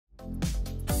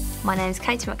My name's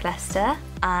Katie McLester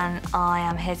and I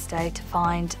am here today to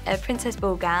find a princess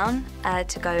ball gown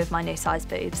to go with my new size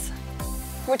boobs.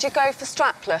 Would you go for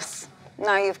strapless?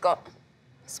 Now you've got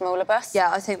smaller breasts?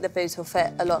 Yeah, I think the boobs will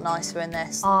fit a lot nicer in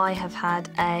this. I have had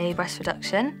a breast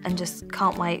reduction and just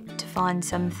can't wait to find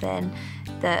something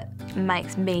that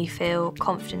makes me feel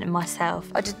confident in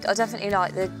myself. I definitely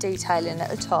like the detailing at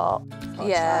the top.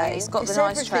 Yeah, it's got the It's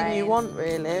nice everything train. you want,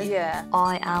 really. Yeah.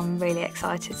 I am really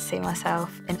excited to see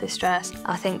myself in this dress.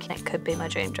 I think it could be my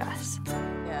dream dress.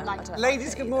 Yeah. I don't Ladies,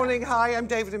 like it good either. morning. Hi, I'm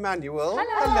David Emmanuel.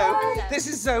 Hello. This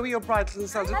is Zoe, your bridal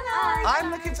consultant. I'm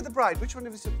looking for the bride. Which one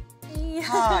of us?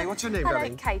 Hi, what's your name,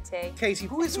 darling? Katie. Katie.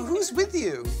 Who's with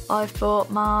you? I've brought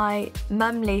my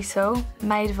mum Liesl,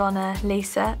 maid of honour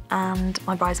Lisa, and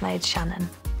my bridesmaid Shannon.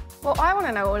 Well, I want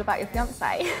to know all about your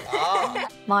fiancé.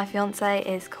 My fiancé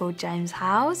is called James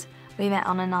Howes. We met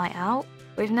on a night out.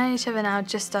 We've known each other now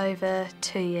just over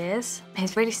 2 years.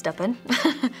 He's really stubborn,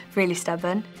 really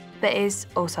stubborn, but he's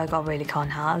also got a really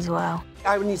kind heart as well.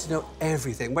 I would need to know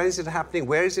everything. When is it happening?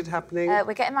 Where is it happening?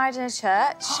 We're getting married in a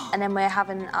church and then we're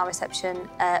having our reception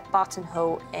at Barton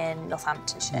Hall in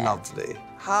Northamptonshire. Lovely.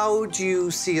 How do you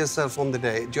see yourself on the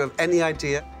day? Do you have any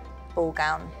idea? Ball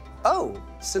gown. Oh,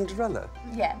 Cinderella.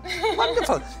 Yeah.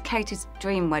 Wonderful. Katie's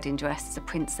dream wedding dress is a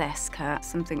princess skirt,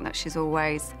 something that she's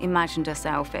always imagined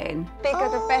herself in. Bigger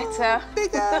the better.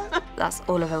 Bigger. That's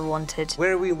all I've ever wanted.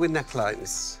 Where are we with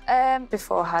necklines?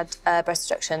 Before I had breast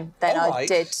reduction, then Oh, I right.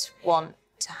 did want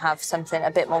to have something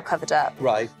a bit more covered up.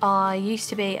 Right. I used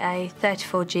to be a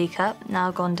 34G cup,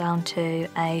 now gone down to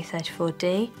a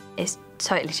 34D. It's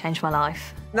totally changed my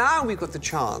life. Now we've got the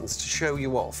chance to show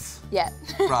you off, Yeah.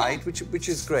 right? which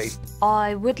is great.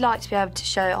 I would like to be able to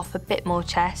show off a bit more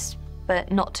chest,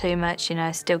 but not too much, you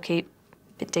know, still keep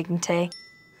a bit dignity.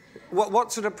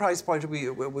 What sort of price point are we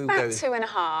going? About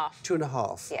 2.5.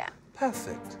 2.5. Yeah.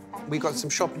 Perfect. We got some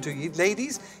shopping to you.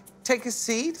 Ladies, take a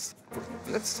seat.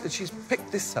 She's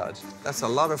picked this side. That's a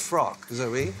lot of frock,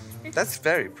 Zoe. That's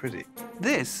very pretty.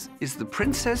 This is the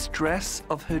princess dress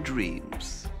of her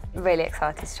dreams. Really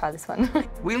excited to try this one.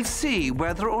 We'll see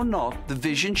whether or not the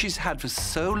vision she's had for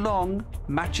so long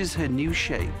matches her new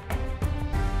shape.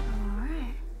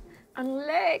 And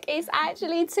look, it's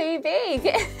actually too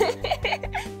big.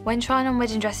 When trying on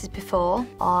wedding dresses before,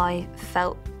 I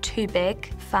felt too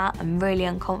big, fat and really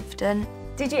unconfident.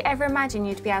 Did you ever imagine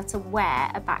you'd be able to wear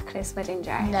a backless wedding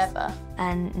dress? Never.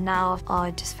 And now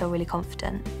I just feel really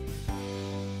confident.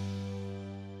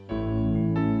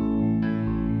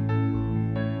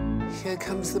 Here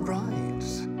comes the bride.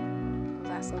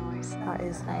 That's nice. That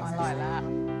is nice. I like that.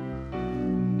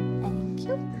 Thank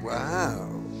you. Wow.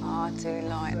 I do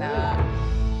like that.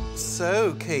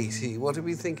 So, Katie, what are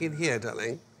we thinking here,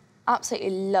 darling? Absolutely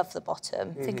love the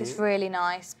bottom. I think it's really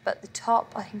nice, but the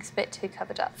top I think is a bit too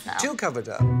covered up now. Too covered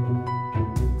up.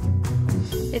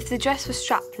 If the dress was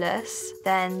strapless,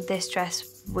 then this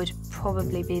dress would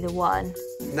probably be the one.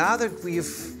 Now that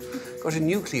we've got a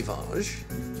new cleavage,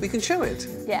 we can show it.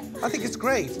 Yeah. I think it's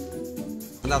great.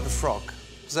 Another frock.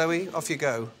 Zoe, off you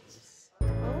go.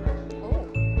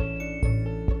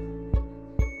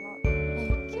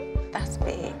 That's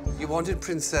big. You wanted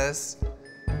princess.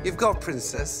 You've got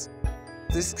princess.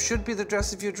 This should be the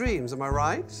dress of your dreams, am I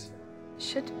right?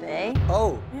 Should be.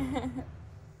 Oh.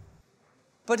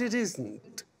 But it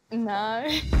isn't. No.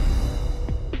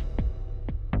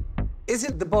 Is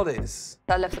it the bodice?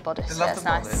 I love the bodice. I love That's the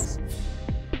nice. bodice.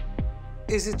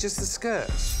 Is it just the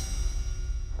skirt?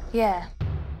 Yeah.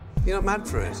 You're not mad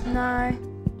for it? No.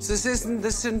 So this isn't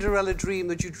the Cinderella dream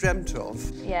that you dreamt of?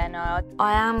 Yeah, no.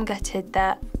 I am gutted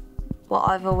that what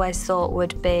I've always thought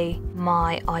would be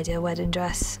my ideal wedding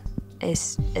dress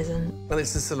isn't. Well,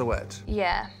 it's the silhouette.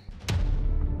 Yeah.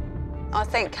 I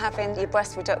think having your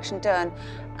breast reduction done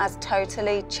has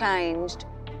totally changed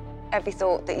every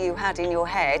thought that you had in your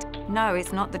head. No,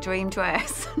 it's not the dream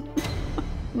dress.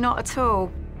 Not at all.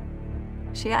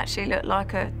 She actually looked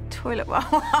like a toilet roll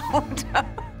holder.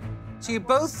 So you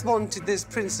both wanted this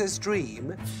princess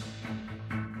dream,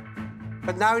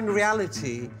 but now in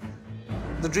reality,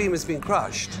 the dream has been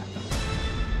crushed.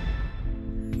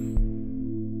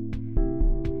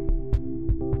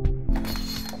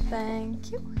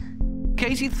 Thank you.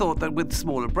 Katie thought that with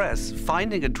smaller breasts,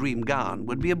 finding a dream gown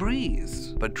would be a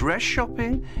breeze. But dress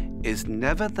shopping is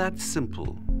never that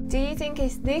simple. Do you think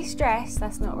it's this dress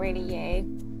that's not really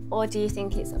you? Or do you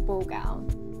think it's a ball gown?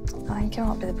 I think it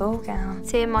might be the ball gown.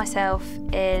 Seeing myself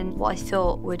in what I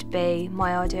thought would be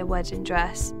my ideal wedding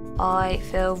dress, I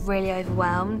feel really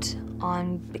overwhelmed.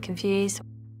 I'm a bit confused.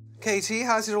 Katie,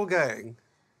 how's it all going?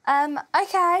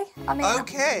 Okay. I mean,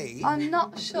 Okay? I'm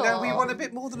not sure. No, we want a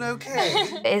bit more than okay.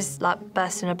 It is like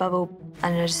bursting a bubble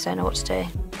and I just don't know what to do.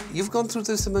 You've gone through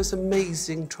this most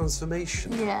amazing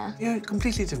transformation. Yeah. You're a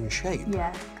completely different shape.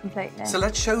 Yeah, completely. So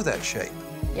let's show that shape.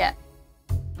 Yeah.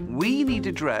 We need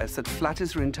a dress that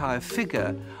flatters her entire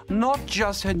figure, not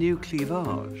just her new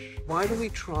cleavage. Why don't we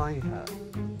try her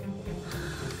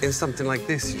in something like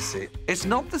this, you see? It's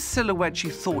not the silhouette she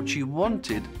thought she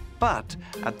wanted, but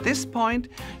at this point,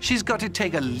 she's got to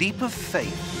take a leap of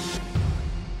faith.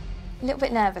 A little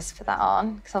bit nervous for that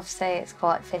on, because obviously it's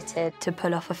quite fitted. To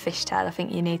pull off a fishtail, I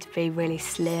think you need to be really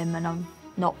slim, and I'm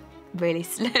not really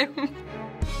slim.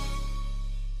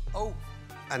 Oh,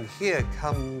 and here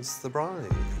comes the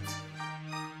bride.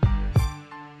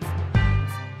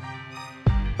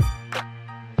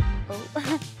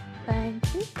 Oh,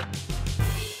 thank you.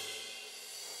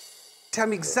 Tell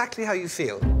me exactly how you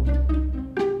feel.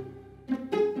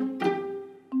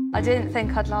 I didn't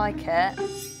think I'd like it.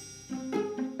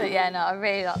 But yeah, no, I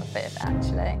really like the fit of it,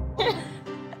 actually.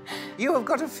 You have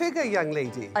got a figure, young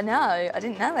lady. I know, I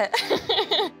didn't know it.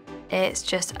 It's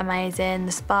just amazing.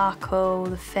 The sparkle,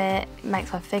 the fit, it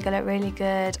makes my figure look really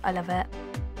good. I love it.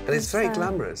 And it's very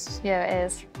glamorous. Yeah, it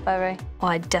is, very.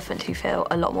 I definitely feel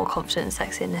a lot more confident and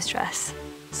sexy in this dress.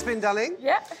 Spin, darling.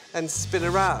 Yeah. And spin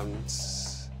around.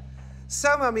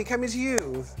 So, Mummy, coming to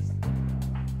you.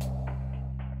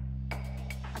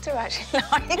 I do actually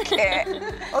like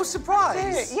it. Oh,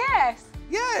 surprise! Yes.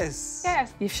 Yes.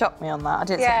 Yes. You've shocked me on that. I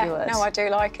didn't think you would. No, I do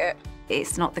like it.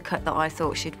 It's not the cut that I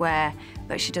thought she'd wear,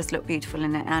 but she does look beautiful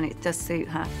in it and it does suit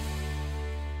her.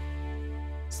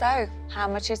 So, how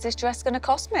much is this dress going to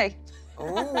cost me?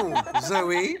 Oh,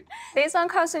 Zoe. This one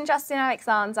comes from Justin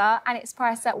Alexander and it's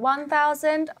priced at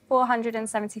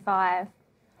 $1,475.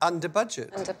 Under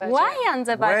budget. Under budget. Way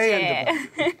under budget. Way under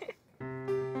budget.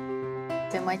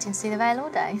 Been waiting to see the veil all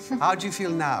day. How do you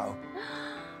feel now?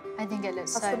 I think it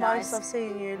looks That's so the nice. most I've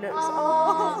seen you. Looks.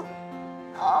 Oh.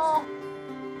 Oh.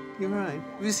 You're right.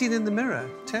 Have you seen in the mirror?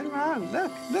 Turn around.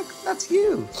 Look, look, that's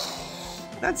you.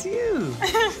 That's you.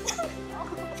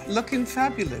 Looking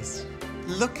fabulous.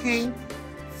 Looking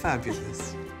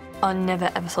fabulous. I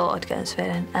never ever thought I'd get this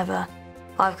feeling, ever.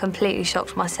 I've completely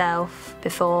shocked myself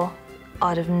before.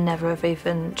 I'd have never have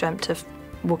even dreamt of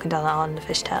walking down that aisle in a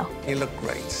fishtail. You look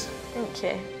great. Thank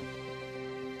you.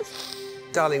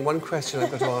 Darling, one question I've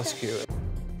got to ask you.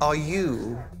 Are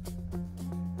you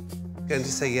going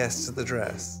to say yes to the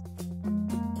dress?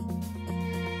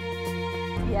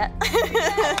 Yeah.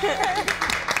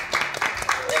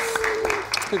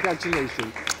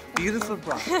 Congratulations. Beautiful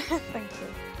bride. Thank you.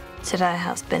 Today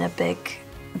has been a big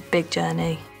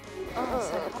journey.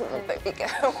 Baby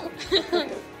girl.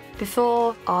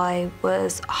 Before, I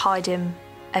was hiding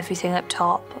everything up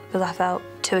top because I felt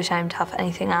too ashamed to have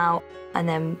anything out. And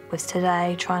then with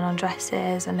today, trying on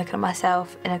dresses and looking at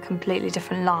myself in a completely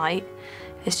different light,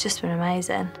 it's just been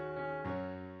amazing.